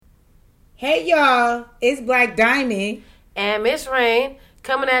Hey y'all, it's Black Diamond and Miss Rain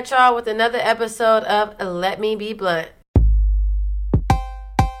coming at y'all with another episode of Let Me Be Blunt.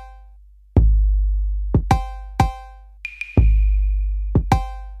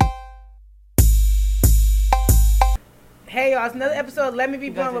 Hey y'all, it's another episode of Let Me Be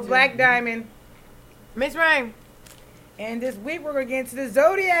Blunt with Black Diamond. Miss Rain. And this week we're going to get into the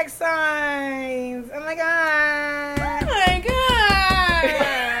zodiac signs. Oh my god. Oh my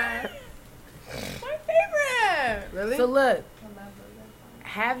god. My favorite. Really? So look,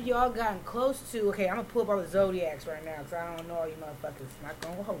 have y'all gotten close to, okay, I'm going to pull up all the zodiacs right now because I don't know all you motherfuckers. Not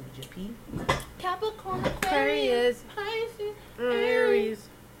going to hold you, P. Capricorn, Aquarius, Pisces, Aries,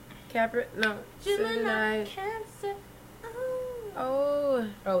 Gemini, Cancer. Oh,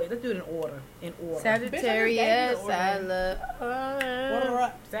 wait, let's do it in order. Sagittarius, Bitch, I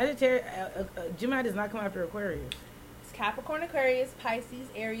love. Sagittarius, Gemini does not come after Aquarius. It's Capricorn, Aquarius, Pisces,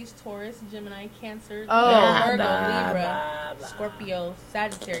 Aries, Taurus, Gemini, Cancer, Oh. Virgo, Blah, Libra, blah, blah. Scorpio,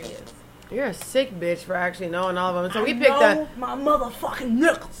 Sagittarius. You're a sick bitch for actually knowing all of them. So we I picked know my motherfucking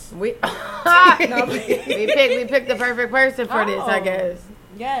nickels. we No, we picked the perfect person for this, I Oh. guess.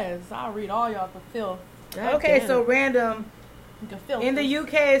 Yes, I'll read all y'all for filth. Okay, Damn. so random. You can filth. In the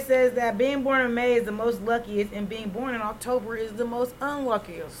UK, it says that being born in May is the most luckiest, and being born in October is the most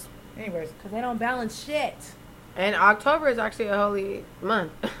unluckiest. Anyways, Because they don't balance shit. And October is actually a holy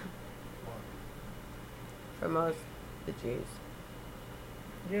month for most of the Jews.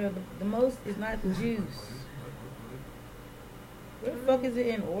 yeah, the most is not the Jews. Where the fuck is it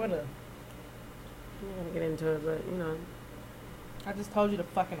in order? I'm not gonna get into it, but you know. I just told you the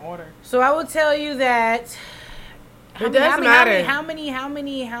fucking order. So I will tell you that. It doesn't matter. How many?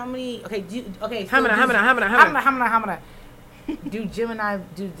 Okay, okay. How many? Do Gemini?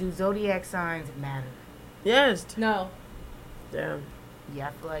 Do zodiac signs matter? Yes. No. Damn. Yeah,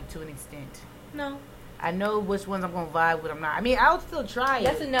 I feel like to an extent. No. I know which ones I'm gonna vibe with. I'm not. I mean, I'll still try it.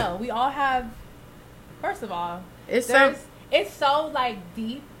 Yes and no. We all have. First of all, It's it's so like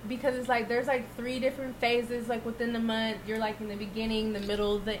deep because it's like there's like 3 different phases like within the month. You're like in the beginning, the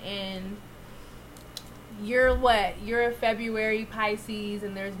middle, the end. You're what? You're a February Pisces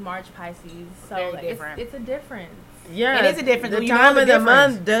and there's March Pisces. So Very like, different. It's a difference. yeah. It is a difference. The You know time the of the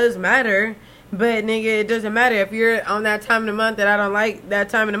difference. month does matter, but nigga, it doesn't matter if you're on that time of the month that I don't like that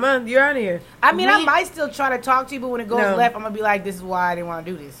time of the month. You're out of here. I mean, I Me- might still try to talk to you, but when it goes No. left, I'm gonna be like, "This is why I didn't want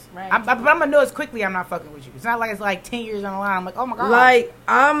to do this." Right. But I'm gonna know it's quickly. I'm not fucking with you. It's not like it's like 10 years down the line. I'm like, "Oh my god!" Like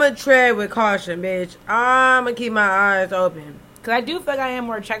I'ma tread with caution, bitch. I'ma keep my eyes open. because I do feel like I am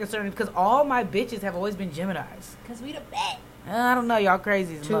more attracted to certain. Because all my bitches have always been Gemini's. Because we the best. I don't know, y'all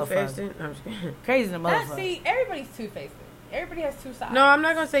crazy as a Two-faced. motherfucker. I'm just kidding. Crazy as a motherfucker. See, everybody's two-faced. Everybody has 2 sides. No, I'm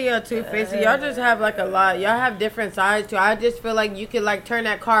not gonna say y'all two-faced. Y'all just have like a lot. Y'all have different sides too. I just feel like you could like turn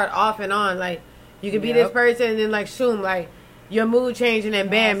that card off and on. Like you could be this Yep. person and then like shoom, like your mood changing and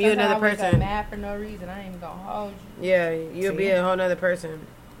bam, you another I got person. mad for no reason. I ain't even gonna hold you. Yeah, you'll be See? a whole nother person.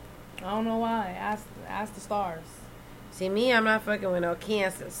 I don't know why. Ask the stars. See me, I'm not fucking with no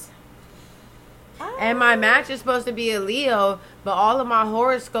cancers. And my match is supposed to be a Leo, but all of my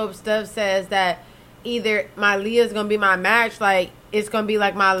horoscope stuff says that either my Leo's gonna be my match, like it's gonna be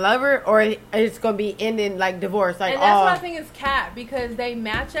like my lover, or it's gonna be ending like divorce, like and that's all. what I think is Cat because they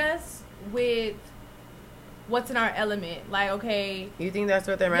match us with what's in our element. Like, okay, You think that's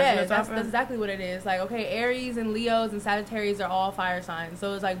what they're yeah, matching us that's off of? exactly what it is. Like, okay, Aries and Leos and Sagittarius are all fire signs,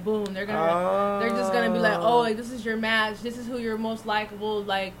 so it's like boom, they're just gonna be like, oh, like, this is your match. This is who you're most likable,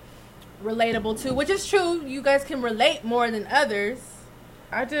 like relatable to, which is true. You guys can relate more than others.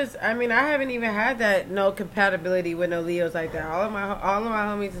 I haven't even had that no compatibility with no Leos like that. All of my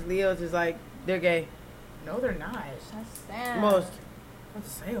homies is Leos is like they're gay. No, they're not. That's sad. Most. I'm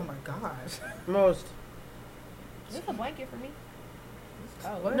say, oh my gosh. Most. Is this a blanket for me? Oh,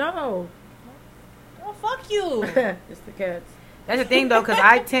 What? No. oh, fuck you. It's the cats. That's the thing though, because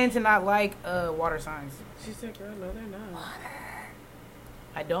I tend to not like water signs. She said, girl, no, they're not.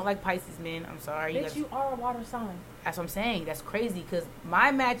 I don't like Pisces men. I'm sorry. Bitch, you are a water sign. That's what I'm saying. That's crazy because my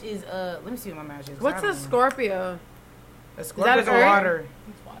match is let me see what my match is. What's a Scorpio? A Scorpio's Earth? water.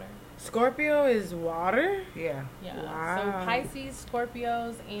 It's water. Scorpio is water? Yeah. Yeah. Wow. So Pisces,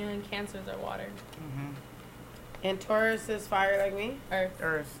 Scorpios, and Cancers are water. Mm-hmm. And Taurus is fire like me? Earth.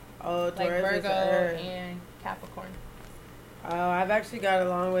 Earth. Oh, Like Taurus Virgo is earth. and Capricorn. Oh, I've actually got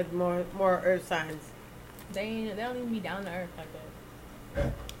along with more earth signs. They don't even be down to earth like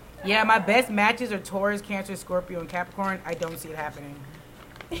that. Yeah, my best matches are Taurus, Cancer, Scorpio, and Capricorn. I don't see it happening.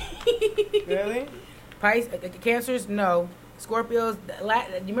 Really? Cancers, no. Scorpios,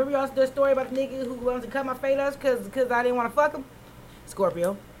 you remember y'all the story about the nigga who wanted to cut my fade up because I didn't want to fuck him?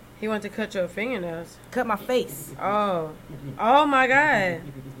 Scorpio. He wants to cut your fingernails. Cut my face. Oh my God.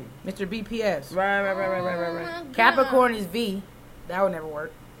 Mr. BPS. Right. Capricorn is V. That would never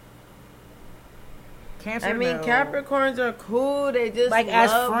work. Cancer. I mean, no. Capricorns are cool. They just like as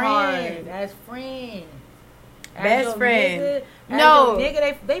love friends. hard. As friends. As Best your friend. Nigga, as No. your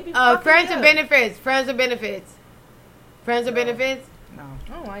nigga, they be fucking Friends up. with benefits. Friends with benefits. Friends with benefits. No, I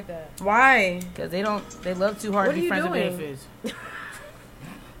don't like that. Why? because they don't. They love too hard What to are be you friends doing? with benefits.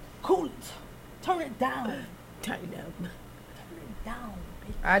 Cool it. Turn it down. Turn it up. Turn it down,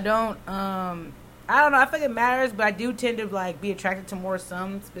 bitch. I don't. I don't know. I think it matters, but I do tend to like be attracted to more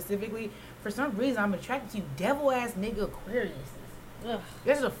some specifically. For some reason, I'm attracted to you devil ass nigga Aquarius. Ugh.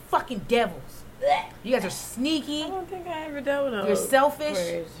 You guys are fucking devils. You guys are sneaky. I don't think I ever dealt with You're selfish.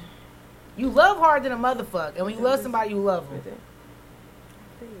 Aquarius. You love hard than a motherfucker, and when you love somebody, you love them.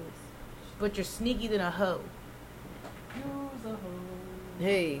 Please. But you're sneaky than a hoe. Use a hoe.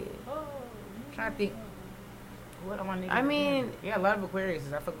 Hey. Oh, Trying to think. What am I niggas? I mean- yeah, a lot of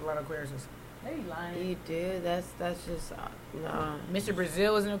Aquariuses. I fuck with a lot of Aquariuses. they be lying. You do? That's just no. Mr.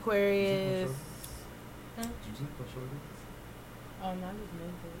 Brazil is an Aquarius. Oh, not just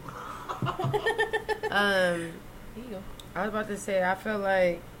mental. Here you go. I was about to say I feel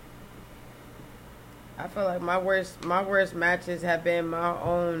like my worst matches have been my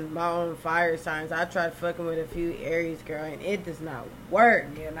own fire signs. I tried fucking with a few Aries girl and it does not work.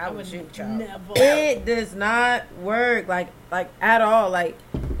 Yeah, and I would you, child. Never. It does not work like at all. Like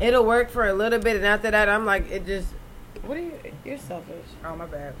it'll work for a little bit and after that I'm like it just you're selfish. Oh, my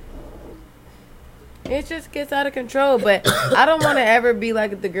bad. It just gets out of control, but I don't want to ever be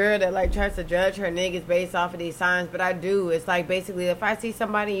like the girl that like tries to judge her niggas based off of these signs, but I do. It's like basically if I see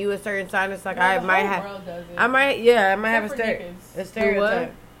somebody you a certain sign, it's like No, I the might whole have, world does it. I might have Except for niggas. a stereotype.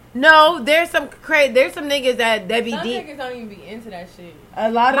 what? No, there's some niggas that be Some deep. niggas don't even be into that shit.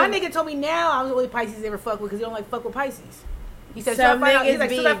 A lot My of nigga told me now I'm the only Pisces he ever fuck with because he don't like fuck with Pisces. He said, Some so I find out, he's niggas like,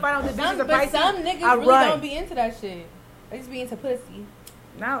 be- soon as I find out the bitches are But Pisces, some niggas I really run. don't be into that shit. They just be into pussy.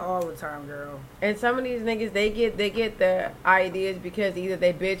 Not all the time, girl. and some of these niggas they get the ideas because either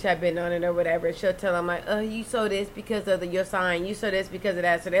they bitch have been on it or whatever. She'll tell them like, you saw this because of your sign, you saw this because of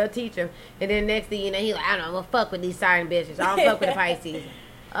that. So they'll teach him, and then next thing you know, he like, I don't know, I'm gonna fuck with these sign bitches. I don't fuck with the Pisces.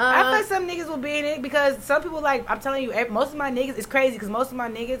 I feel like some niggas will be in it because some people like, I'm telling you, most of my niggas, it's crazy because most of my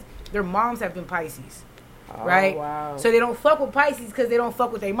niggas, their moms have been Pisces. Right? Wow. So they don't fuck with Pisces because they don't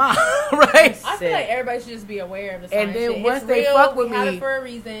fuck with their mom, right? I feel like everybody should just be aware of the sign And then shit. once It's they real, fuck with we have me- it for a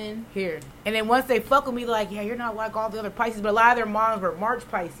reason. Here. And then once they fuck with me, they're like, yeah, you're not like all the other Pisces. But a lot of their moms were March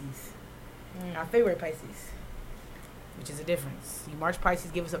Pisces. Our favorite Pisces. Which is a difference. See, March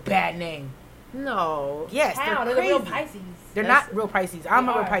Pisces give us a bad name. No. Yes, How? they're They're the real crazy. Pisces. They're That's- not real Pisces. I'm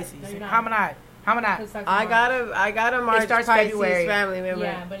They a real are. Pisces. No, you're not. How am I not? How am I not? It's like I March. got a March starts Pisces February. family member.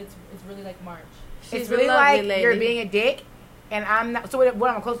 Yeah, but it's really like March. She's It's really a lovely like lady. you're being a dick, and I'm not. So what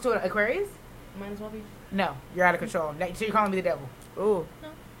am I close to an Aquarius? Might as well be. No, you're out of control. So you're calling me the devil. Ooh. No.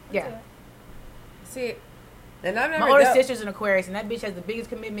 Yeah. See, and I've never My older dealt- sister's an Aquarius, and that bitch has the biggest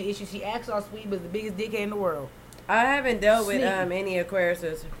commitment issue. She acts all sweet, but the biggest dickhead in the world. I haven't dealt with Sneaky. any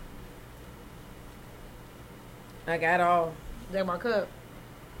Aquariuses. I got all. That my cup.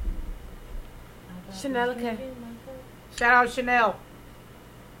 Chanel, okay. Shout out Chanel.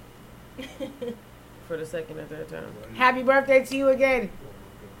 For the second or third time. Happy birthday to you again.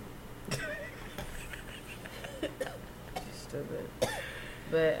 Stupid.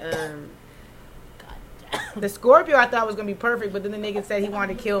 But The Scorpio I thought was gonna be perfect, but then the nigga said he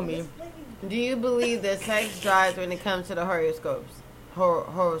wanted to kill me. do you believe that sex drives when it comes to the horoscopes?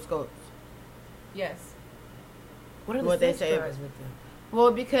 Horoscopes. Yes. What are What they sex say. drives with them?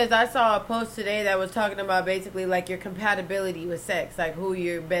 Well, because I saw a post today that was talking about basically like your compatibility with sex, like who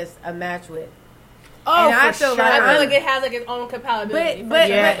you're best a match with. Oh, And I for feel sure. like I feel I'm- like it has like its own compatibility. But-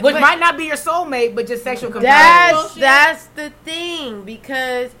 Yeah, but- which but- might not be your soulmate, but just sexual compatibility. That's the thing,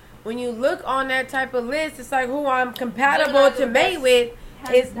 because when you look on that type of list, it's like who I'm compatible to mate with.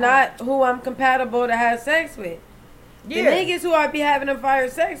 It's not who I'm compatible to have sex with. The niggas who I be having a fire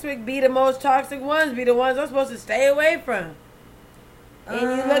sex with be the most toxic ones, be the ones I'm supposed to stay away from. And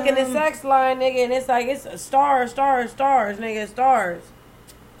you look in the sex line, nigga, and it's like it's a stars, nigga, stars.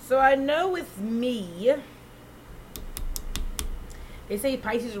 So I know with me, they say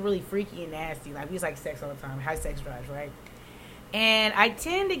Pisces are really freaky and nasty. Like we just like sex all the time, high sex drives, right? And I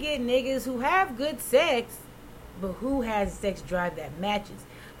tend to get niggas who have good sex, but who has sex drive that matches.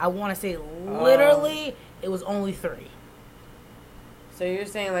 I want to say literally, it was only 3. So you're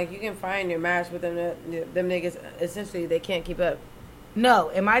saying like you can find your match with them niggas, essentially they can't keep up. No,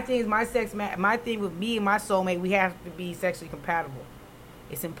 and my thing is my thing with me and my soulmate, we have to be sexually compatible.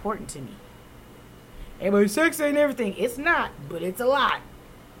 It's important to me. Everybody, sex ain't everything. It's not, but it's a lot.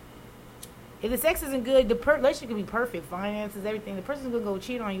 If the sex isn't good, the relationship can be perfect, finances, everything. The person's gonna go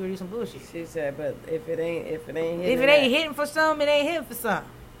cheat on you or do some bullshit. She said, but if it ain't hitting, hitting for some, it ain't hitting for some.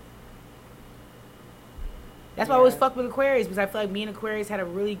 That's why I always fuck with Aquarius, because I feel like me and Aquarius had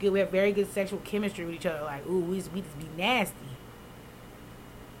we have very good sexual chemistry with each other. Like, ooh, we just be nasty.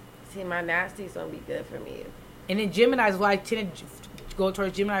 See, my nasty's gonna be good for me. And then Gemini's why I tend to go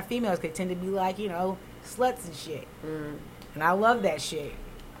towards Gemini females, because they tend to be like, sluts and shit. And I love that shit.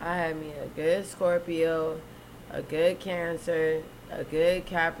 I had me a good Scorpio, a good Cancer, a good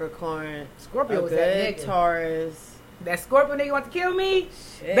Capricorn, Scorpio was good that nigga. Taurus. That Scorpio nigga want to kill me?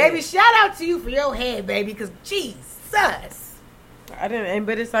 Shit. Baby, shout out to you for your head, baby, because Jesus. I didn't,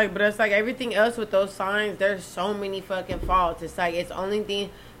 but it's like everything else with those signs. There's so many fucking faults. It's like the only thing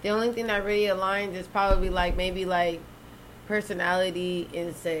that really aligns is probably like maybe like personality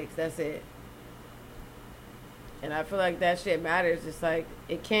and sex. That's it. And I feel like that shit matters. It's like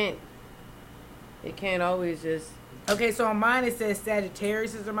it can't always just. Okay, so on mine it says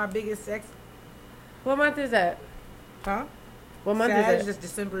Sagittarius are my biggest sex. What month is that? Huh? What month Sag is it?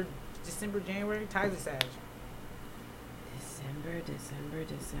 December, January. Ties of Sag.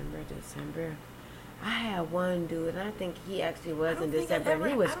 December. I had one dude, and I think he actually was in December, and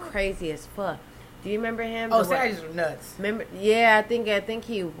he was crazy as fuck. Do you remember him? Oh, Sagittarius are nuts. Remember? Yeah, I think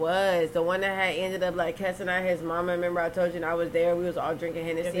he was the one that had ended up like cussing out his mama. Remember I told you, and I was there. We was all drinking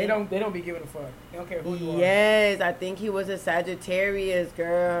Hennessy. Yeah, they don't be giving a fuck. They don't care who you are. Yes, I think he was a Sagittarius,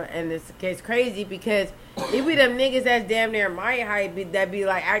 girl, and it's crazy because it be them niggas that's damn near my height that be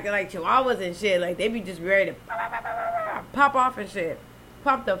like acting like chihuahuas and shit. Like they be just ready to pop off and shit,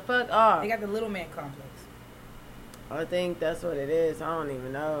 pop the fuck off. They got the little man complex. I think that's what it is. I don't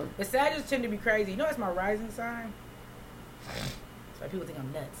even know. The Sagittarius tend to be crazy. You know, that's my rising sign. That's why people think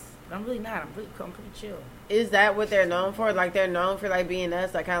I'm nuts. But I'm really not. I'm pretty chill. Is that what they're known for? Like they're known for like being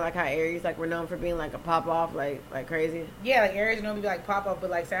nuts, like kind of like how Aries, like we're known for being like a pop off, like crazy. Yeah, like Aries don't be like pop up, but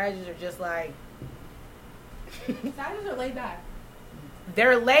like Sagittarius are just like. Sagittarius are laid back.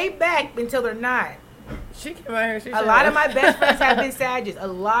 They're laid back until they're not. She came out here. A lot of my best friends have been Sagittarius. A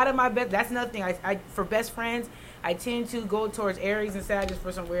lot of my best. That's another thing. I for best friends, I tend to go towards Aries and Sagittarius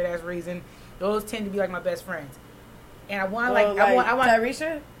for some weird ass reason. Those tend to be like my best friends. And I want I want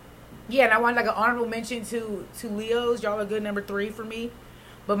Tyresha. Yeah, and I want like an honorable mention to Leos. Y'all are good number 3 for me.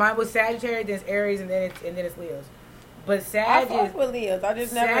 But mine was Sagittarius, then it's Aries, and then it's Leos. But I fuck with Leos. I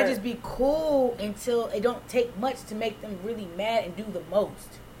just never. Sagittarius be cool until it don't take much to make them really mad and do the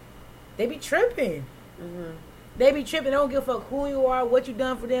most. They be tripping. Mm-hmm. They be tripping. They don't give a fuck who you are, what you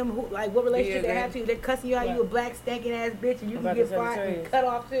done for them, who, like what relationship they have to you. They're cussing you out. You a black stinking ass bitch, and you can get fired and cut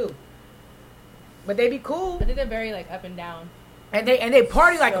off too. But they be cool. I think they're very like up and down. And they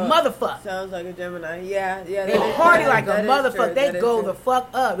party like a motherfucker. Sounds like a Gemini. Yeah. They party like a motherfucker. They go the fuck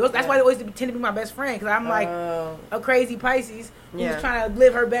up. That's why they always tend to be my best friend, because I'm like a crazy Pisces who's trying to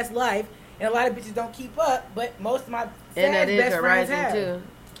live her best life, and a lot of bitches don't keep up. But most of my best friends have. Too.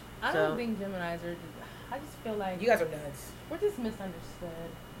 I don't think Geminis are. I just feel like you guys are nuts. We're just misunderstood.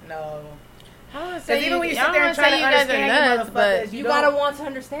 No. I don't want to say even when you sit there and try to understand nuts, but you gotta want to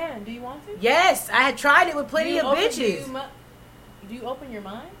understand. Do you want to? Yes, I had tried it with plenty of bitches. Do you open your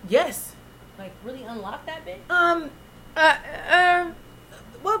mind? Yes. Like really unlock that bitch?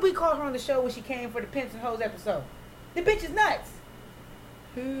 What we call her on the show when she came for the Pimps and Hoes episode? The bitch is nuts.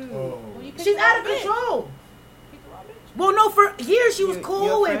 Who? Well, she's out of control. Well, no, for years she was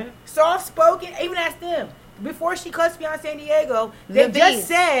cool and soft spoken. Even asked them before she cussed me on San Diego. They just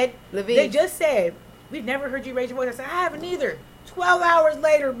said, we've never heard you raise your voice. I said, I haven't either. 12 hours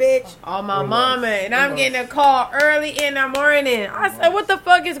later, bitch. Oh, my mama. And I'm getting a call early in the morning. I said, what the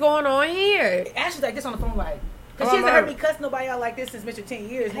fuck is going on here? Ashley's like this on the phone, like, because she hasn't heard me cuss nobody out like this since Mr. 10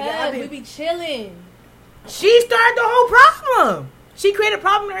 years. We be chilling. She started the whole problem. She created a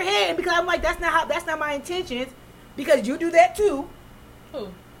problem in her head because I'm like, that's not my intentions. Because you do that too. Who?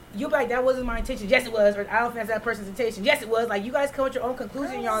 You be like, that wasn't my intention. Yes, it was. Or I don't think that's that person's intention. Yes, it was. Like, you guys come with your own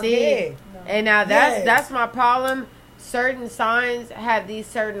conclusion in y'all's head. No. And now that's my problem. Certain signs have these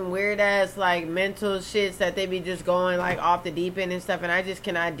certain weird ass like mental shits that they be just going like off the deep end and stuff, and I just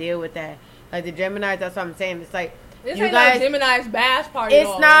cannot deal with that. Like the Geminis, that's what I'm saying. It's like this you ain't guys, no Gemini's bash party.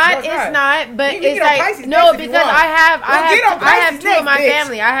 It's not. But it's like no, because I have two of my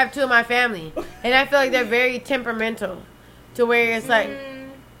family. I have two of my family, and I feel like they're very temperamental, to where it's like,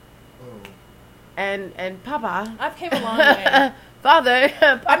 and Papa, I've came a long way. father,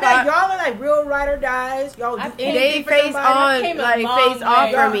 I'm papa. like, y'all are like real ride or dies. Y'all do They anything for face somebody. came on, a like long face off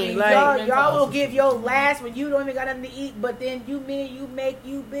way. for me, like. y'all will give your last when you don't even got nothing to eat, but then you make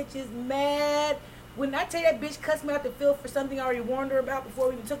you bitches mad. When I tell you that bitch cussed me out the field for something I already warned her about before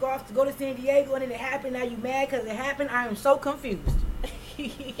we even took off to go to San Diego, and then it happened, now you mad because it happened, I am so confused.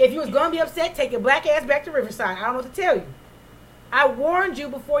 If you was going to be upset, take your black ass back to Riverside. I don't know what to tell you. I warned you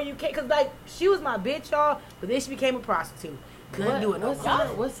before you came, because, like, she was my bitch, y'all, but then she became a prostitute. Couldn't do it no more.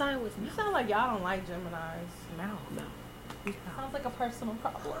 What sign was You sound like y'all don't like Geminis. No. Sounds like a personal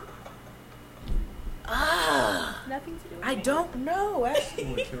problem. Nothing to do with I me. don't know.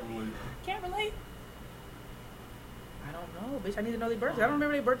 Actually. Can't relate. I don't know, bitch. I need to know their birthdays. I don't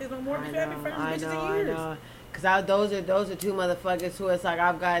remember their birthdays no more. Bitch, I've been friends with bitches in years. Cause those are two motherfuckers who it's like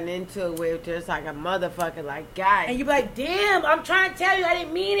I've gotten into it with just like a motherfucker like guy. And you be like, damn, I'm trying to tell you, I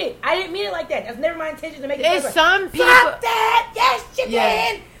didn't mean it. I didn't mean it like that. That's never my intention to make it. There's some people. Fuck that. Yes, you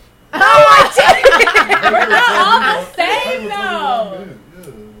Yeah. did. No, I didn't. We're not all the same though.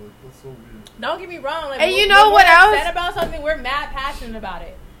 Yeah, that's so weird. Don't get me wrong. Like, And you when know what we're else? upset about something, we're mad passionate about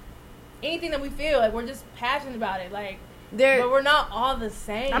it. Anything that we feel, like we're just passionate about it. Like, but we're not all the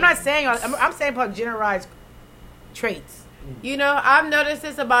same. I'm not saying, I'm saying about generalized traits. You know, I've noticed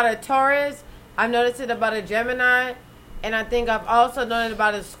this about a Taurus. I've noticed it about a Gemini. And I think I've also known it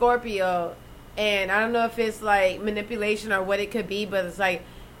about a Scorpio. And I don't know if it's like manipulation or what it could be, but it's like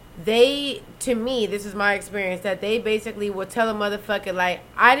to me, this is my experience, that they basically will tell a motherfucker, like,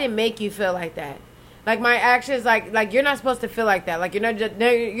 I didn't make you feel like that. Like, my actions, like you're not supposed to feel like that. Like, you're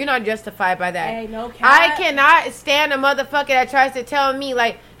not justified by that. Hey, no cap. I cannot stand a motherfucker that tries to tell me,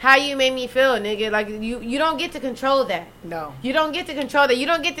 like, how you made me feel, nigga. Like, you don't get to control that. No. You don't get to control that. You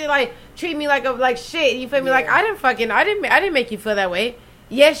don't get to, like, treat me like shit. You feel me? Like, I didn't make you feel that way.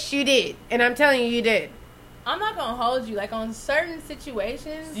 Yes, you did. And I'm telling you did. I'm not gonna hold you. Like, on certain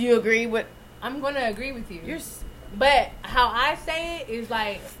situations, You agree with... I'm gonna agree with you. You're... But how I say it is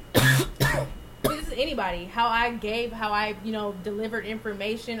like, this is anybody. How I delivered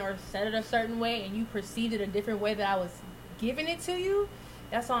information or said it a certain way, and you perceived it a different way that I was giving it to you.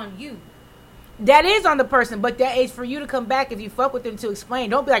 That's on you. That is on the person, but that is for you to come back if you fuck with them to explain.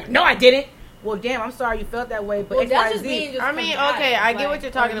 Don't be like, no, I didn't. Well, damn, I'm sorry you felt that way, but Well, X, that's Y, just Z. being just I mean, combative, okay, I get like, what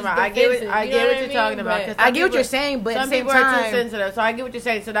you're talking or about. just I get defensive, what you know you're I mean? talking about. But 'cause I some get what people- you're saying, but at some the same people are too time, sensitive, so I get what you're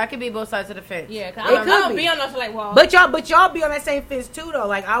saying. So that could be both sides of the fence. Yeah, cause It I could don't be. be on us like, well, but y'all be on that same fence too, though.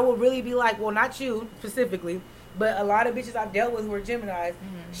 Like, I will really be like, well, not you specifically, but a lot of bitches I've dealt with who are Geminis,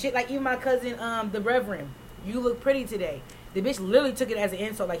 shit, like even my cousin, the Reverend, you look pretty today. The bitch literally took it as an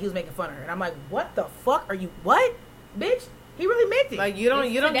insult, like he was making fun of her, and I'm like, what the fuck are you? What, bitch? He really meant it. Like you don't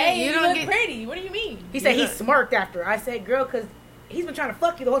look get. pretty. What do you mean? He said he Yeah. smirked after. I said, girl, because he's been trying to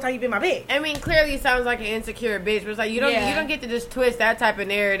fuck you the whole time you've been my bitch. I mean, clearly it sounds like an insecure bitch, but it's like you don't get to just twist that type of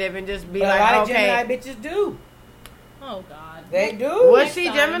narrative and just be But like, a lot of okay. Gemini bitches do. Oh God. They do. Was Next she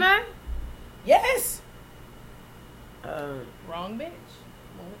time. Gemini? Yes. Wrong bitch.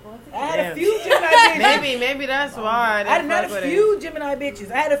 Once I again. had a few Gemini bitches. Maybe that's why. I met a few Gemini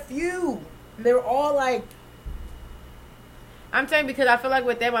bitches. I had a few. They were all like, I'm saying because I feel like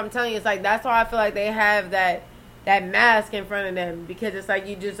with them, I'm telling you, it's like that's why I feel like they have that mask in front of them because it's like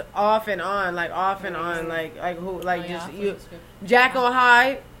you just off and on, like who, like Oh, yeah, just I flip you, the script. Jack on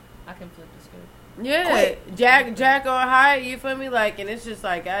high, I can flip the script. yeah, Quick. Jack on high. You feel me? Like, and it's just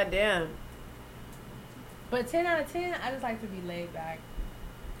like, goddamn. But 10 out of 10, I just like to be laid back.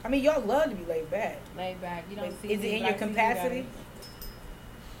 I mean, y'all love to be laid back. Laid back. You don't Is see it me, in but your I see you capacity? guys.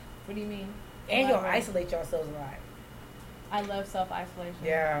 What do you mean? And y'all Elaborate. isolate yourselves a lot. I love self-isolation.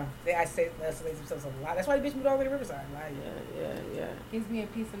 Yeah, they isolate themselves a lot. That's why the bitch moved all the way to Riverside. Like, Yeah. Gives me a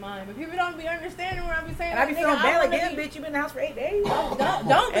peace of mind. But people don't be understanding what I be saying. and I be Like, feeling nigga, bad. I Like, wanna damn, be- bitch, you been in the house for 8 days.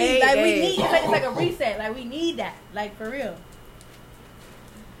 Don't be. 8 Like, we days. need, it's like a reset. Like, we need that. Like, for real.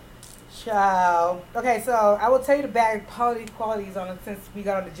 Child. Okay, so I will tell you the bad qualities on it since we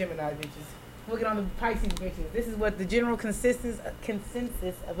got on the Gemini bitches. We'll get on the Pisces bitches. This is what the general consensus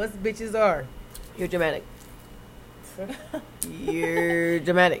of us bitches are. You're dramatic. You're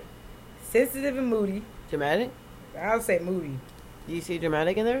dramatic. Sensitive and moody. Dramatic? I'll say moody. Do you see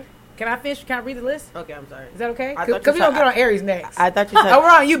dramatic in there? Can I finish? Can I read the list? Okay, I'm sorry. Is that okay? I thought Because we you don't said- get on Aries next. I thought you said. Oh, we're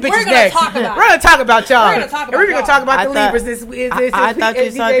on you bitches We're gonna next. talk about We're gonna talk about y'all. We're gonna talk And we're about gonna talk about I the thought- Libras. I thought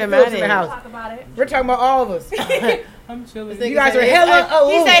you saw DJ Phillips dramatic. in the house. Talk about it. We're talking about all of us. I'm chilling. You guys are hella.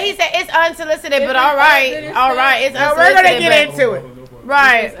 He said it's unsolicited, but It's all right, unsolicited. all right, it's Now unsolicited. we're gonna get but- into it.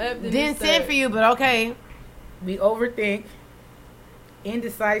 Right, It's up to didn't this send side. for you, but okay. We overthink.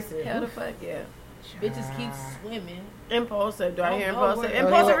 Indecisive. Hell the fuck yeah. Bitches keep swimming. Impulsive. Do I hear Oh, impulsive? wait.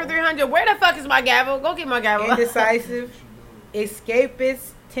 Impulsive Oh, for 300. Where the fuck is my gavel? Go get my gavel. Indecisive.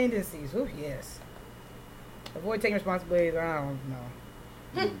 Escapist tendencies. Ooh, yes. Avoid taking responsibilities. I don't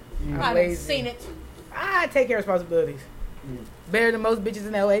know. I'm I've lazy. seen it. I take care of responsibilities. Better than most bitches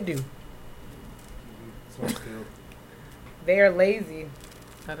in LA do. So scale. They are lazy.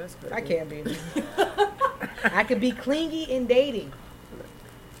 Oh, that's good. I can't be. I could be clingy in dating.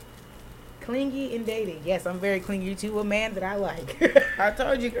 Clingy in dating. Yes, I'm very clingy to a man that I like. I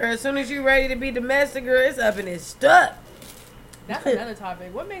told you, girl. As soon as you ready to be domestic, girl, it's up and it's stuck. That's another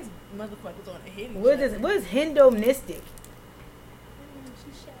topic. What makes motherfuckers want to hit each What other? is Hindonistic?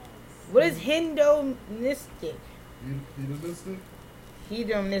 What is Hindonistic? Hedonistic?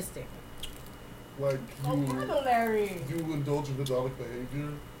 Hedonistic. Like Oh, Larry. you indulge in hedonic behavior.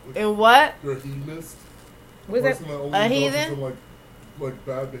 Like And what? you're a hedonist. What is Person that? only A indulges heathen? in, like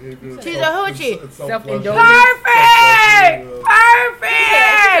bad behavior. She's a hoochie. and Self-indulgence. Perfect!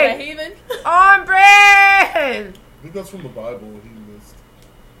 Perfect! Heathen. On brand! I think that's from the Bible, a hedonist.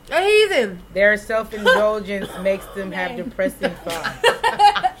 A heathen. Their self-indulgence makes them have Man. depressing thoughts.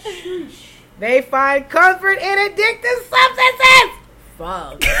 They find comfort in addictive substances.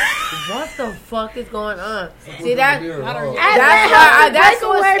 Fuck. What the fuck is going on? See We're that? here, I don't huh? get That's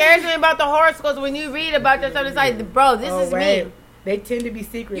what Break away scares me about the horoscopes. When you read about this stuff, it's like, bro, this is wait. me. They tend to be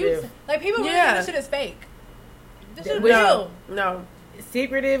secretive. Like people really Yeah. think this shit is fake. This shit is No. real. No.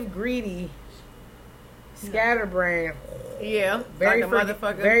 Secretive, greedy, scatterbrained, Yeah. very like a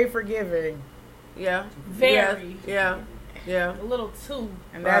motherfucker. very forgiving, yeah. Very. Yeah. Yeah. A little too.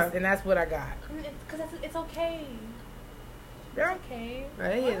 and Right. that's what I got. Because it's okay. Yeah. It's okay.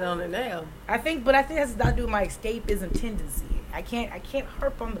 Right, he hit on the nail. I think that's got to do with my escapism tendency. I can't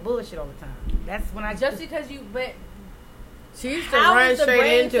harp on the bullshit all the time. That's when I Just because you, but She used to how run is the straight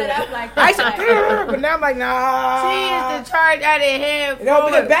brain into set it. up like I that? used to, but now I'm like, She nah. used to charge at it head You know,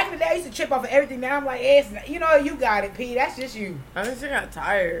 forward. because back in the day, I used to trip off of everything. Now I'm like, it's not, you know, you got it, P. That's just you. I think she got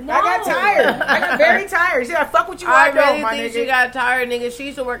tired. No. I got tired. I got very tired. See, I fuck with you. I I don't, really my think nigga. she got tired, nigga. She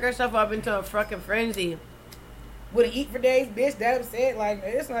used to work herself up into a fucking frenzy. Wouldn't eat for days, bitch. That upset. Like,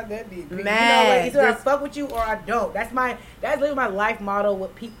 it's not that deep. P. You know, Man, like, either I this- fuck with you or I don't. That's literally my life motto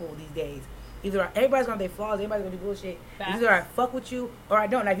with people these days. Either everybody's gonna have their flaws, everybody's gonna do bullshit. Facts. Either I fuck with you or I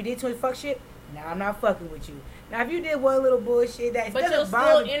don't. Now, if you did too much fuck shit, now I'm not fucking with you. Now, if you did one little bullshit that But doesn't you'll still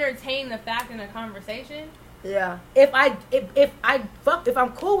bother me, entertain the fact in a conversation. Yeah. if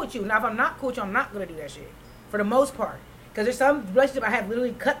I'm cool with you. Now, if I'm not cool with you, I'm not gonna do that shit for the most part. Because there's some relationship I have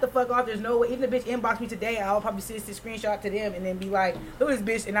literally cut the fuck off. There's no way. Even the bitch inbox me today, I'll probably send this screenshot to them and then be like, look at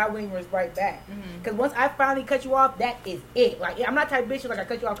this bitch, and I wouldn't even write back. Because once I finally cut you off, that is it. Like, I'm not the type of bitch who's like, I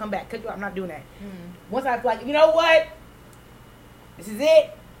cut you off, come back. Cut you off, I'm not doing that. Once I feel like, you know what? This is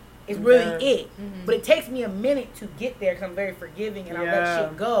it. It's really it. But it takes me a minute to get there because I'm very forgiving and I let Yeah.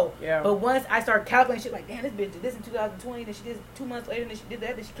 shit go. Yeah. But once I start calculating shit like, damn, this bitch did this in 2020, then she did 2 months later, then she did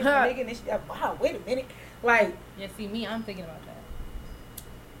that, then she kissed my nigga, and then she, wow, wait a minute. Like, Yeah, see me, I'm thinking about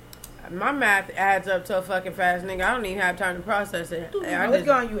that. My math adds up to a fucking fast, nigga. I don't even have time to process it. I let's just,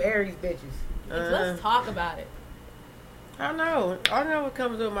 go on you Aries bitches. Let's talk about it. I don't know. I don't know what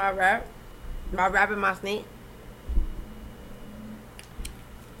comes with my rap. My rap and my sneak.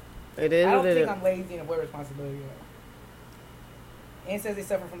 It is I don't what it think is. I'm lazy and avoid responsibility. And says they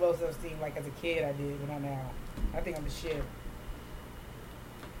suffer from low self-esteem like as a kid I did, but not now. I think I'm the shit.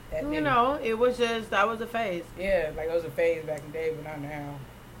 That You nigga. know, it was just, that was a phase. Yeah, like it was a phase back in the day, but not now.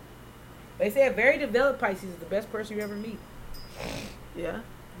 They say a very developed Pisces is the best person you ever meet. Yeah.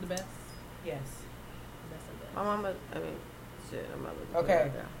 The best. Yes. The best of the My mama, I mean, shit, I'm not looking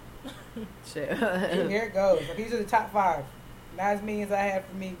Okay. Shit. Here it goes. Like, these are the top 5. Not as many as I had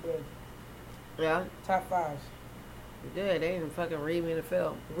for me, but Yeah. top 5. Yeah, they didn't fucking read me the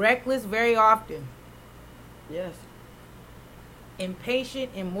film. Reckless very often. Yes.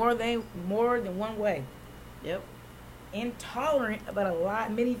 Impatient in more than one way. Yep. Intolerant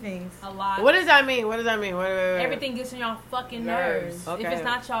about many things. A lot. What does that mean? What does that mean? Wait. Everything gets on y'all fucking Nerves. nerves. Okay. If it's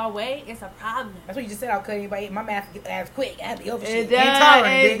not y'all way, it's a problem. That's what you just said. I'll cut anybody. My math get ass quick. I have to be over It shit. does.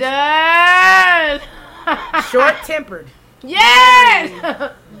 Intolerant, It bitch. does. Short-tempered.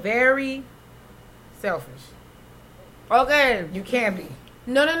 Yes. Very selfish. Okay. You can be.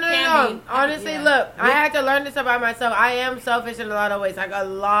 No. Can be. Honestly, Yeah. look, I had to learn this about myself. I am selfish in a lot of ways. Like a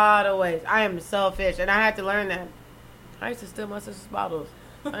lot of ways. I am selfish, and I had to learn that. I used to steal my sister's bottles.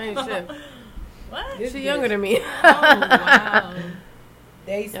 I ain't shit. What? This She bitch. younger than me. Oh, wow.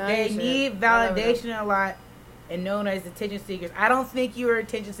 They Yeah, they shit. need validation a lot and known as attention seekers. I don't think you're an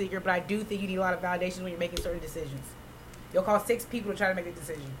attention seeker, but I do think you need a lot of validation when you're making certain decisions. You'll call 6 people to try to make a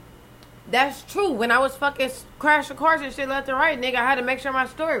decision. That's true. When I was fucking crashing cars and shit left and right, nigga, I had to make sure my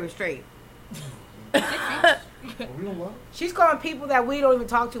story was straight. Are we on live? She's calling people that we don't even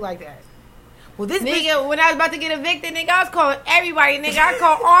talk to like that. Well, this bitch, Nigga, when I was about to get evicted, nigga, I was calling everybody, nigga. I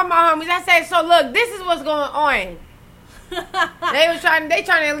called all my homies. I said, so look, this is what's going on. They trying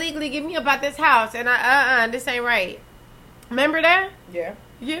to illegally get me up out this house, and this ain't right. Remember that? yeah.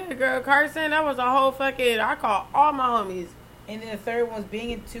 Yeah, girl, Carson, that was a whole fucking. I called all my homies. And then the third one's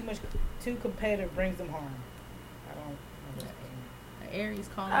being too competitive brings them harm. I don't know that. Aries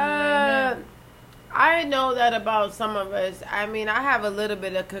calling me right now. I know that about some of us. I mean, I have a little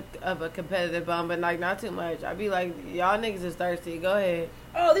bit of a competitive bump, but like not too much. I be like, y'all niggas is thirsty. Go ahead.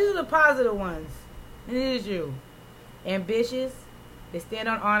 Oh, these are the positive ones. And it is you. Ambitious. They stand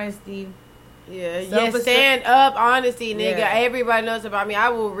on honesty. Yeah, stand up, honesty, nigga. Yeah. Everybody knows about me. I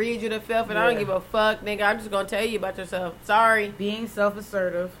will read you the filth, and I don't Yeah. give a fuck, nigga. I'm just gonna tell you about yourself. Sorry. Being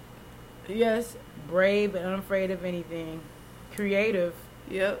self-assertive. Yes. Brave and unafraid of anything. Creative.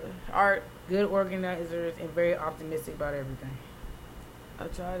 Yep. Art. Good organizers and very optimistic about everything. I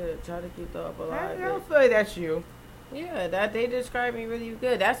try to keep the up I alive. don't feel like that's you. Yeah, that they describe me really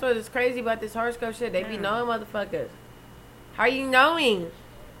good. That's what is crazy about this horoscope shit. They be Yeah. knowing motherfuckers. How you knowing?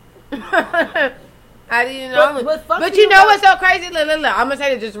 How do you know? But You know what's so crazy? Look. I'm gonna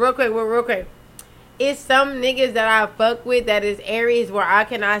say this just real quick. It's some niggas that I fuck with that is Aries where I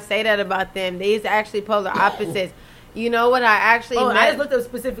cannot say that about them. These actually polar opposites. You know what I actually I met? just looked up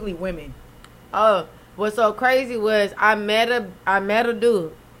specifically women. Oh, what's so crazy was I met a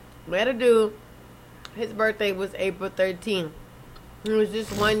dude. His birthday was April 13th. He was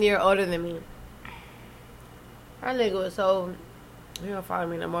just 1 year older than me. That nigga was so, he don't follow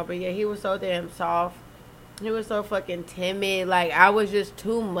me no more, but yeah, he was so damn soft. He was so fucking timid. Like, I was just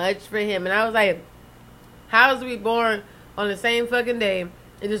too much for him. And I was like, how is we born on the same fucking day and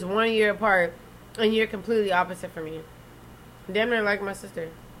just 1 year apart, and you're completely opposite from me? Damn near like my sister.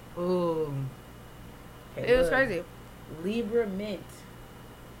 Ooh. It was crazy. Libra mint.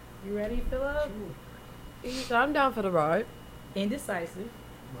 You ready, Philip? So I'm down for the ride. Indecisive.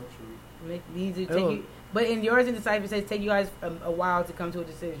 Not true. Needs to take Oh. you, but in yours, indecisive says take you guys a while to come to a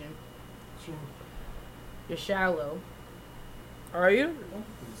decision. Sure. You're shallow. Are you? I don't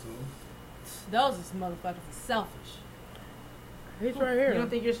think so. Those are some motherfuckers are selfish. He's right You here. don't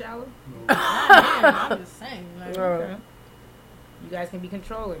think you're shallow? No. I'm just saying. Like, Okay. You guys can be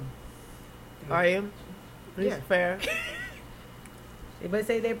controlling. Are you? He's Yeah. fair. But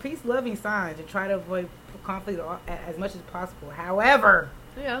say they're peace-loving signs and try to avoid conflict as much as possible. However,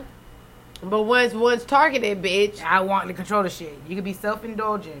 Yeah. But once targeted, bitch. I want to control the shit. You can be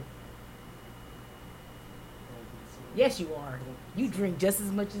self-indulgent. I don't think so. Yes, you are. You drink just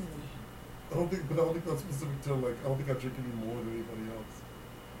as much as me. I don't think that's specific to like. I don't think I drink any more than anybody else.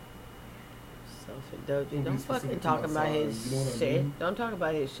 Self-indulgent. Don't Don't be fucking specific talk to my about side, his you know what I shit. mean? Don't talk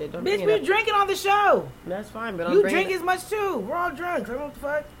about his shit. Don't Bitch, bring we're it up. drinking on the show. That's fine, but don't You bring drink it as much too. We're all drunk. I don't know what the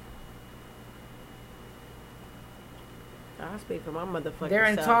fuck. I'll speak for my motherfucking They're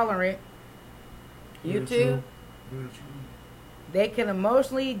self. intolerant. You Very too? true. Very true. They can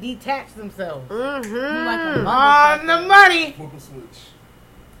emotionally detach themselves. Mm-hmm. Like a On the money. Flip a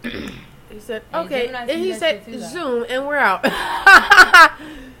switch. He said, And okay. Gemini's And do he that said, shit too, though. Zoom, and we're out. This I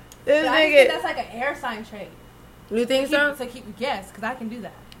just think nigga. that's like an air sign trait. You think so? To keep yes, because I can do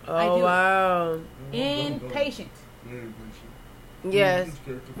that. I Oh, do. wow. Impatient. Very impatient. Yes. Huge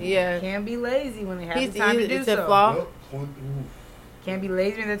character flaw. Yeah. Can be lazy when they have He's, the time to do it's a so. flaw. Yep. Oof. Can be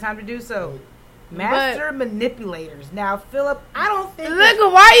lazy when they have time to do so. Master manipulators. Now, Philip, I don't think.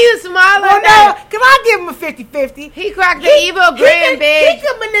 Look, why you smiling? Well, no, because I give him a 50-50. He cracked the evil grin, He bitch.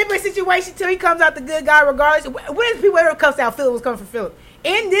 can manipulate the situation till he comes out the good guy regardless. When people ever comes out, Philip was coming for Philip.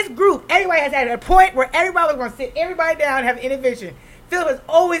 In this group, everybody has had a point where everybody was going to sit everybody down and have an intervention. Philip has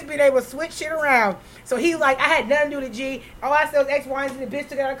always been able to switch shit around. So he's like, I had nothing to do with G. All I said was X, Y, and Z. The bitch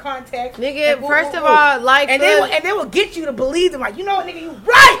took it out of context. Nigga, And woo, first woo, of woo. all, like they will get you to believe them. Like, you know what, nigga, you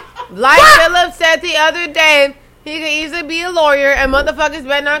right. Like What? Philip said the other day, he could easily be a lawyer, and motherfuckers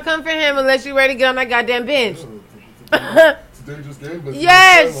better not come for him unless you ready to get on that goddamn bench. It's a dangerous game, but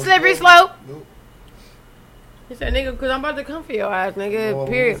Yes, slippery slope. Nope. He said, nigga, because I'm about to come for your ass, nigga, No,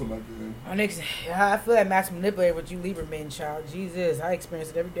 period. I'm not getting- Oh, niggas, I feel that master manipulator with you Libra men, child. Jesus, I experience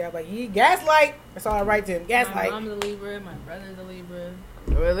it every day. I'm like, you gaslight. That's all I write to him. My Gaslight. mom's a Libra. My brother's a Libra.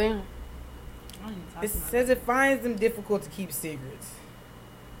 Really? I don't even talk It about says it finds them difficult to keep secrets.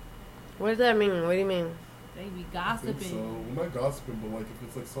 What does that mean? What do you mean? it. They be I think gossiping. so. Well, not gossiping, but like if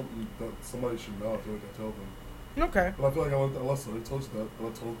it's like something that somebody should know, I feel like I tell them. Okay. But I feel like unless I told you that, but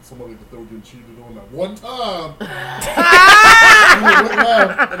I told somebody that they were getting cheated on that one time. And they went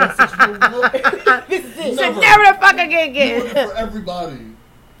left, and I said, you know what? This is He it. said, Never. never the fuck again. You do it for everybody.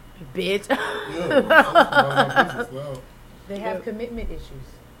 Bitch. Yeah, that's my business now. They have commitment issues.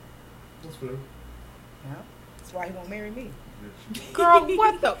 That's fair. Yeah. That's why he won't marry me. Yeah, she- Girl,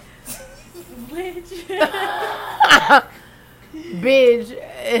 what the? Bitch. Bitch.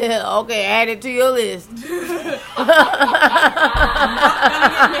 Okay, add it to your list. Gonna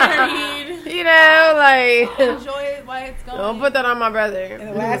get married. You know, like, Enjoy it while it's going. don't put that on my And brother.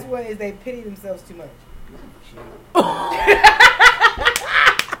 the last one is they pity themselves too much.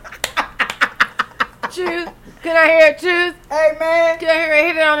 Truth. Can I hear truth? Hey man, Can I hear it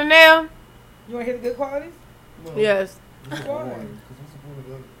hit it on the nail? you want to hear the good qualities? No. Yes. What's the Why? point? 'Cause what's the point of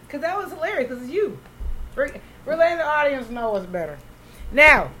that? Because that was hilarious. Because it's you. We're letting the audience know what's better.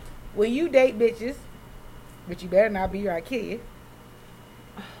 Now, when you date bitches, but you better not be right kid.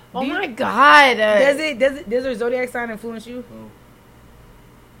 Oh Do you- my God. Does your zodiac sign influence you? No.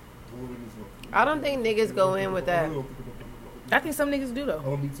 I don't think niggas go in with that. I think some niggas do I though.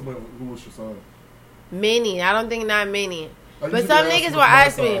 don't meet somebody who was your sign. Many. I don't think not many. But some niggas will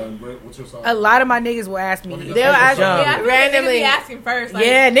ask me. What's your sign? A lot of my niggas will ask me. They'll They'll ask me Jump. Yeah, I feel like randomly. niggas be asking first. Like,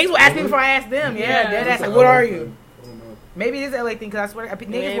 Yeah, niggas will ask me before I ask them. Yeah, Yeah. they'll ask That's like, an what LA are thing. you? I don't know. Maybe it is an LA thing because I swear niggas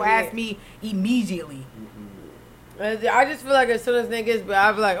Maybe. will ask me immediately. I just feel like as soon as niggas, but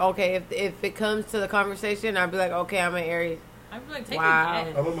I'll be like, okay, if it comes to the conversation, I'll be like, okay, I'm an Aries. I feel like take Wow. a I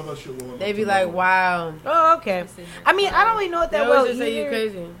guess. don't know that shit. Will They be like, wow. Oh, okay. I mean, I don't really know it that They well always just say you either.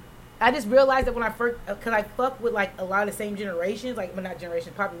 crazy. I just realized that when I first, because I fuck with like a lot of the same generations, like, well, not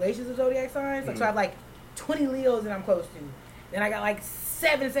generations, populations of zodiac signs. Like, so I have like 20 Leos that I'm close to. Then I got like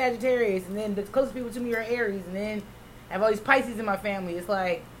 7 Sagittarius, and then the closest people to me are Aries, and then I have all these Pisces in my family. It's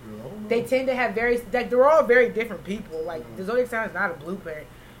like, they tend to have very, like, they're all very different people. Like, the zodiac sign is not a blueprint,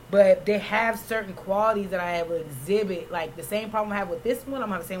 but they have certain qualities that I will exhibit. Like, the same problem I have with this one, I'm going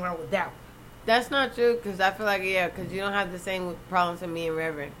to have the same one with that one. That's not true, because I feel like, yeah, because you don't have the same problems with me and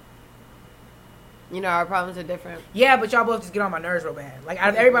Reverend. You know, our problems are different. Yeah, but y'all both just get on my nerves real bad. Like, out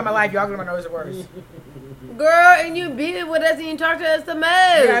of everybody in my life, y'all get on my nerves the worst. Girl, and you beat it with us and you talk to us the most.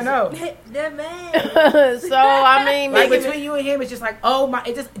 Yeah, I know. That man. So, I mean, Like, maybe between you and him, it's just like, oh my,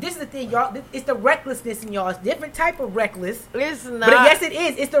 this is the thing, y'all. It's the recklessness in y'all. It's a different type of reckless. it's not. But yes, it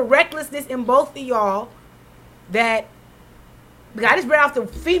is. It's the recklessness in both of y'all that. I just read off the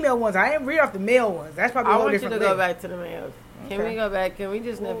female ones. I didn't read off the male ones. That's probably a I whole want you to different go list. back to the males. Can Okay. we go back? Can we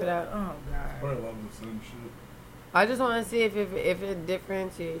just nip it out? Oh God. Probably a lot of the same shit. I just want to see if it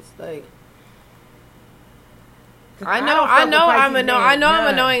differentiates. Like, 'Cause I don't know fuck I'm with Pisces I'm men, I'm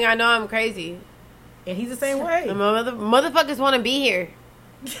none. annoying. I know I'm crazy. And he's the same way. The motherfuckers want to be here.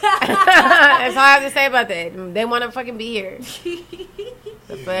 That's all I have to say about that. They want to fucking be here.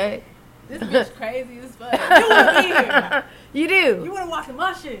 The fuck? This bitch crazy as fuck. You wanna be here. You do. You wanna walk in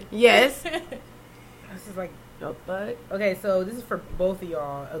my shit. Yes. This is like, The fuck? okay, so this is for both of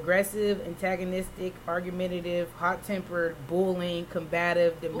y'all. Aggressive, antagonistic, argumentative, hot-tempered, bullying,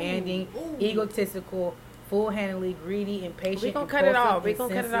 combative, demanding, Ooh, ooh. egotistical, full-handedly, greedy, impatient, We gonna cut it off. We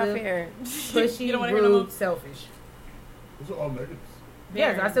impulsive, gonna cut it off insensitive, here. pushy, You don't wanna hear no more? rude, selfish. Those are all negatives.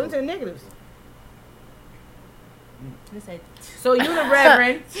 Yes, I still into the negatives. This ain't. So you and the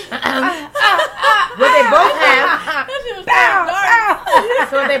Reverend, what they both have, That shit was so dark.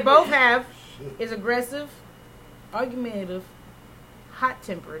 so what they both have is aggressive, argumentative,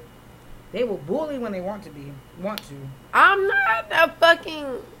 hot-tempered. They will bully when they want to. I'm not a fucking.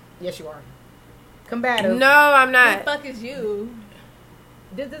 Yes, you are. Combative. No, I'm Who not. the fuck is you?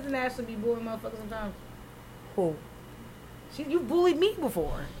 This doesn't actually be bullying motherfuckers sometimes. Who? You bullied me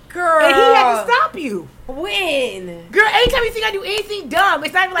before. Girl. And he had to stop you. When? Girl, anytime you think I do anything dumb,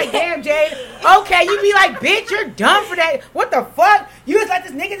 it's not even like, damn, Jade. Okay, you be like, bitch, you're dumb for that. What the fuck? You just let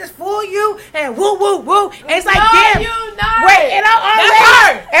this nigga just fool you and woo, woo, woo. And it's like, No, damn. you not. Wait, and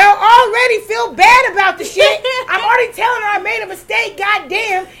I already feel bad about the shit. I'm already telling her I made a mistake,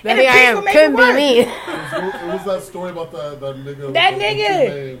 goddamn. And the Maybe I bitch am. will make Couldn't it be worse. me. It was that story about that nigga. That with the two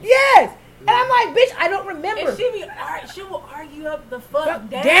nigga. names. Yes. And I'm like, bitch, I don't remember. And she will argue up the fuck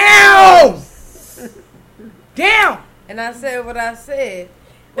down. Down. Down. And I said what I said.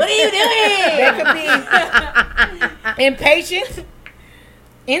 What are you doing? That could be impatient,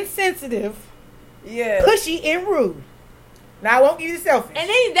 insensitive, Yeah. pushy, and rude. Now I won't give you the selfish. And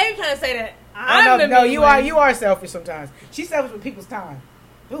then they trying to say that I I'm know, the no, mean you one. are selfish sometimes. She's selfish with people's time.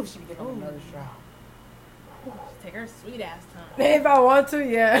 Ooh, she be getting on the nerves, y'all. Take her sweet ass time. If I want to,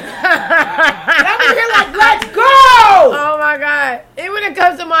 yeah. And I'm over here like, let's go. Oh my god. Even when it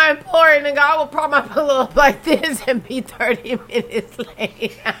comes to my important, nigga, I will prop my pillow up like this and be 30 minutes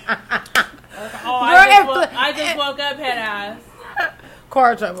late. Oh, Girl, I just woke up head ass.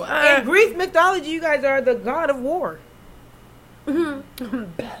 Car trouble. In Greek mythology, you guys are the god of war. Battle.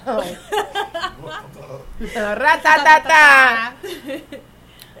 Ra-ta-ta-ta.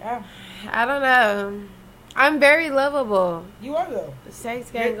 Yeah, I don't know. I'm very lovable. you are though. The sex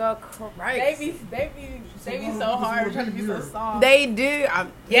can go They crazy. be so hard trying to be so soft. They do.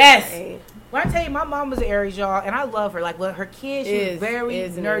 Yes. Hey, When I tell you, my mom was an Aries, y'all, and I love her. Like, with her kids, she's very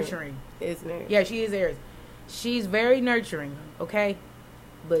isn't it? nurturing. isn't it? Yeah, she is Aries. She's very nurturing, okay?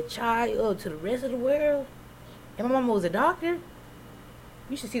 But child, to the rest of the world, and my mama was a doctor,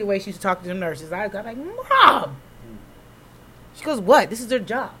 you should see the way she used to talk to the nurses. I got like, Mom! She goes, what? This is their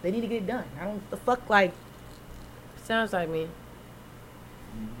job. They need to get it done. I don't, the fuck, like... Sounds like me.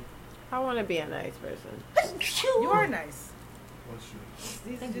 I want to be a nice person. You are nice. What's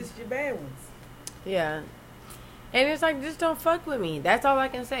your- These are just your bad ones. Yeah. And it's like, just don't fuck with me. That's all I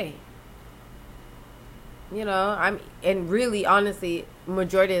can say. You know, and really, honestly,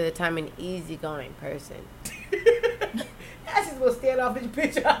 majority of the time, an easygoing person. That's just gonna stand off this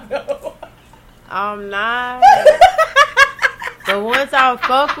picture, I know. I'm not. But once I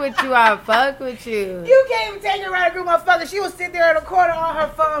fuck with you, I fuck with you. You can't even take her around a group of motherfuckers. She was sitting there in the corner on her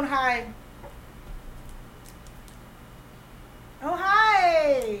phone, hi. Oh,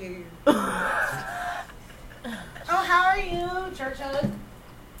 hi. Oh, how are you? Church hug.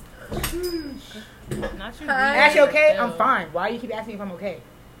 Not you. Hi. Ash, you okay? I'm fine. Why do you keep asking me if I'm okay?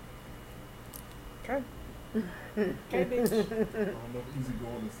 Okay. Okay, bitch. I don't know if easy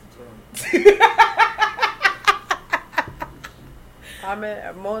going is the term.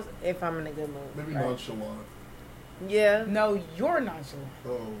 If I'm in a good mood. Maybe right? nonchalant. Yeah. No, you're nonchalant.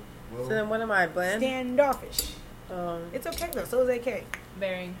 Oh, well. So then what am I, bland? Standoffish. It's okay though. So is AK.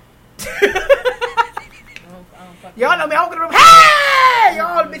 Very. I don't fuck Y'all with know me. them. I walk in the room. Hey!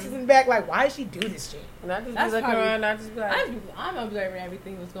 Y'all bitches in the back like, why does she do this shit? And I just That's be looking probably- around, I just be like, I'm observing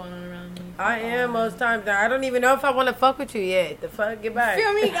everything that's going on around me. I am most times. I don't even know if I want to fuck with you yet. The fuck, get back.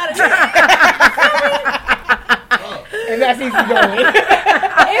 Feel me? Gotta And that's easy going.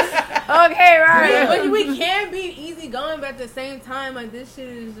 Okay, right. But we can be easy going, but at the same time, like this shit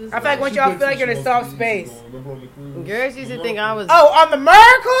is just. I feel like once y'all feel like you're in a soft space. Remember on the cruise? Girls used to think I was. Oh, on the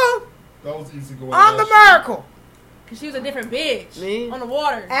Miracle? That was easy going. On the Miracle. Cause she was a different bitch. Me? On the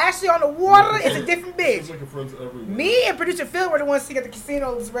water. Ashley on the water is a different She's bitch. making friends everywhere. Me and producer Phil were the ones sitting at the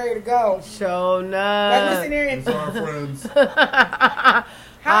casino was ready to go. Show Like enough. listen there and These are our friends.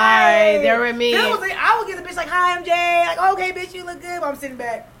 Hi, they're with me. Phil was like, I would give the bitch like, hi, I'm Jay. Like, okay, bitch, you look good. But I'm sitting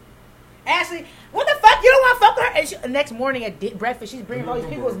back. Ashley, what the fuck? You don't want to fuck with her? And the next morning at breakfast, she's bringing all these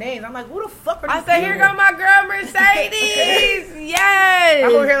people's names. I'm like, who the fuck are these I said, here people? go my girl Mercedes. Yes.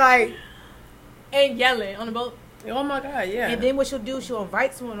 I'm over here like, And yelling on the boat. Oh my God, yeah. and then what she'll do, she'll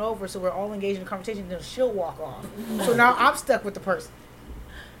invite someone over so we're all engaged in a conversation, then she'll walk off. So now I'm stuck with the person.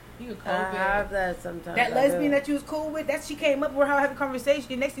 You a cold I bitch. have that sometimes. That I lesbian do. that you was cool with, that she came up with her having a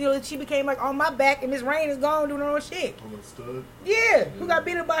conversation. Next thing you know, she became like on my back, and Miss Rain is gone doing her own shit. On the stud. Yeah, who got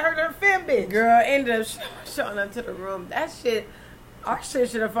beat up by her femme bitch? Girl ended up showing up to the room. That shit, our shit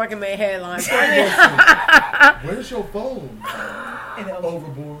should have fucking made headlines. Where's your phone? And then,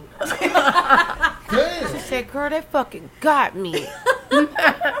 Overboard. She Damn. said, girl, they fucking got me.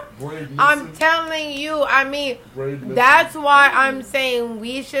 Braid I'm missing. telling you, I mean, Braid missing. that's why I'm saying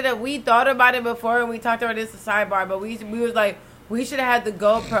we thought about it before and we talked about this a sidebar, but we was like, we should have had the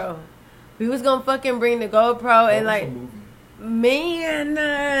GoPro. We was gonna fucking bring the GoPro That and was like, a movie. man,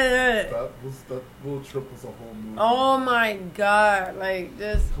 That little trip was a whole movie. oh my God, like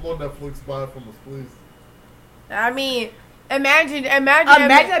just, Come on, Netflix, buy it from us, please. I mean, imagine imagine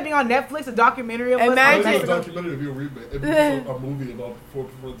that being on Netflix, a documentary of us. Imagine- It's a documentary if you read it. If it's a movie about four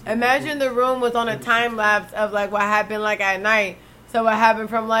friends. Imagine the room was on a time lapse of like what happened like at night. So what happened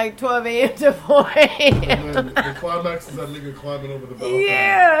from like 12 a.m. to 4 a.m. And then the climax is that nigga climbing over the balcony.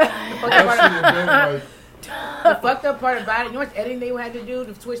 Yeah. That shit is very, like, The fucked up part about it, you know what editing they had to do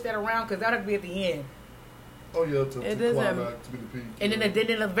to switch that around? Because that would be at the end. oh yeah, It to doesn't- climax, to be the peak. And then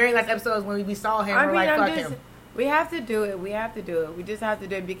in the very last episodes when we saw him, I we're mean, like, fuck I'm just, him. we have to do it. We have to do it. We just have to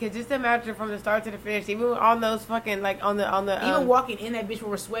do it because just imagine from the start to the finish, even on those fucking like on the Even walking in that bitch where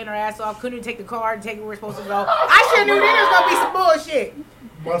we're sweating our ass off, couldn't even take the car and take it where we're supposed to go. I should have knew there was gonna be some bullshit.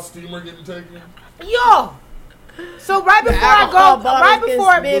 My steamer getting taken. Yo! So right before I alcohol go, bottles right can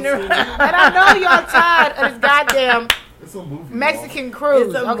before, spin and around. I know y'all tired of this goddamn It's a movie. Mexican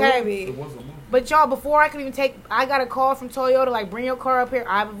cruise, It's a okay? movie. It was a movie. But y'all, before I could even I got a call from Toyota, like, bring your car up here.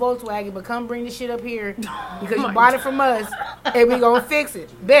 I have a Volkswagen, but come bring this shit up here because you bought it from us, and we gonna fix it.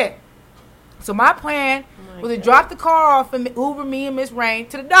 Bet. So my plan was to drop the car off and Uber me and Miss Rain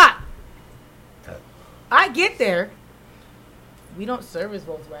to the dock. I get there. We don't service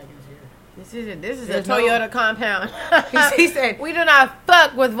Volkswagens here. This is a There's no- Toyota compound. He said, we do not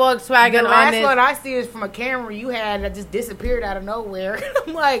fuck with Volkswagen the on last this. one I see is from a Camry you had that just disappeared out of nowhere.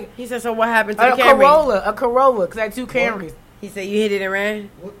 I'm like, He said, so what happened to a the Camry? Corolla, because I had two Camrys. He said, you hit it and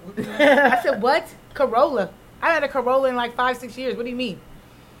ran? What? I said, what? Corolla. I had a Corolla in like 5-6 years. What do you mean?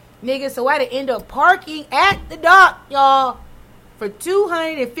 Nigga, so I had to end up parking at the dock, y'all, for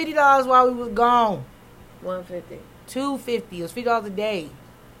 $250 while we was gone. $150. $250. It was $50 a day.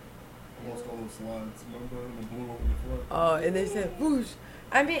 I lost all those slides, remember? And the blue over the front. Oh, and they said, whoosh.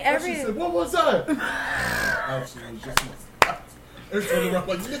 I mean, She every... said, what was that? Actually, it was just my slides. And turned around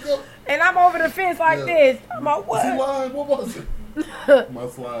like, nigga, And I'm over the fence like Yeah. this. I'm like, was he what? lying? What was it? My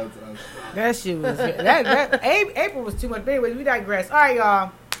slides, actually. That shit was... April was too much. But anyways, we digress. All right,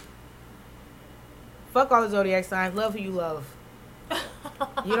 y'all. Fuck all the zodiac signs. Love who you love.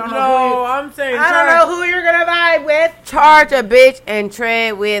 You don't know No, I'm saying I don't know who you're gonna vibe with. Charge a bitch and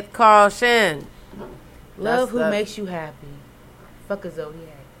tread with caution. Love That's who the- makes you happy. Fuck a zodiac.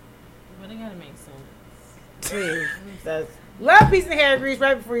 But it gotta make sense. Please. That's Love, peace, and hair grease.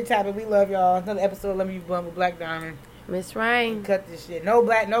 Right before you tap it, we love y'all. Another episode of Let Me Be Blunt with Black Diamond. Miss Rain. Cut this shit. No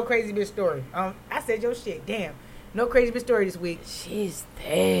crazy bitch story. I said your shit. Damn. No crazy bitch story this week. She's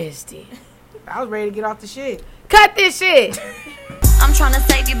thirsty. I was ready to get off the shit. Cut this shit. I'm tryna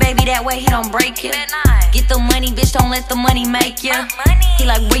save you, baby, that way he don't break you. Get the money, bitch, don't let the money make you. He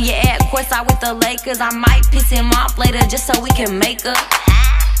like, where you at? Courtside with the Lakers. I might piss him off later just so we can make up.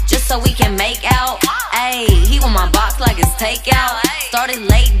 Just so we can make out. Ayy, he want my box like it's takeout. Started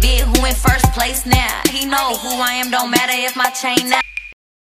late, bid who in first place now. He know who I am, don't matter if my chain now.